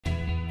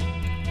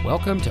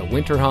Welcome to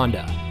Winter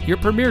Honda, your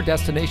premier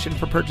destination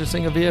for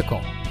purchasing a vehicle.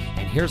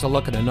 And here's a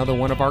look at another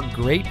one of our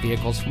great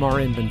vehicles from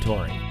our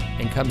inventory.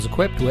 And comes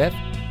equipped with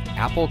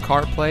Apple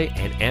CarPlay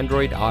and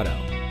Android Auto,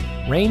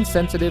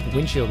 rain-sensitive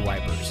windshield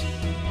wipers,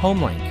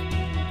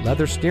 HomeLink,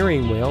 leather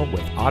steering wheel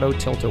with auto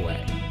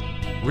tilt-away,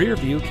 rear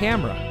view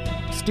camera,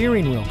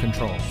 steering wheel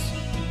controls,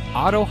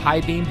 auto high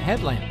beam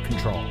headlamp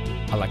control,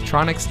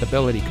 electronic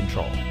stability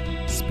control,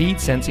 speed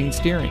sensing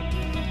steering,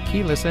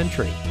 keyless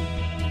entry.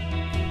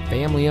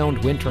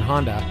 Family-owned Winter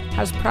Honda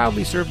has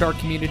proudly served our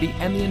community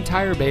and the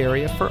entire Bay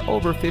Area for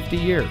over 50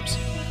 years.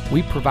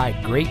 We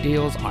provide great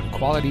deals on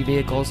quality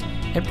vehicles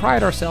and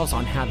pride ourselves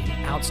on having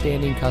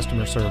outstanding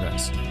customer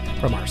service.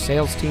 From our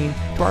sales team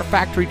to our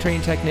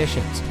factory-trained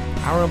technicians,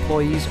 our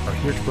employees are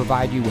here to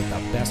provide you with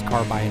the best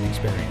car buying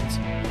experience.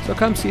 So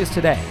come see us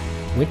today.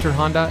 Winter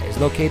Honda is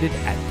located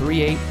at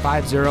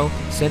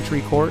 3850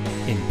 Century Court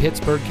in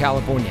Pittsburg,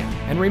 California.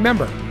 And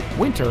remember,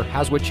 winter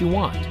has what you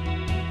want.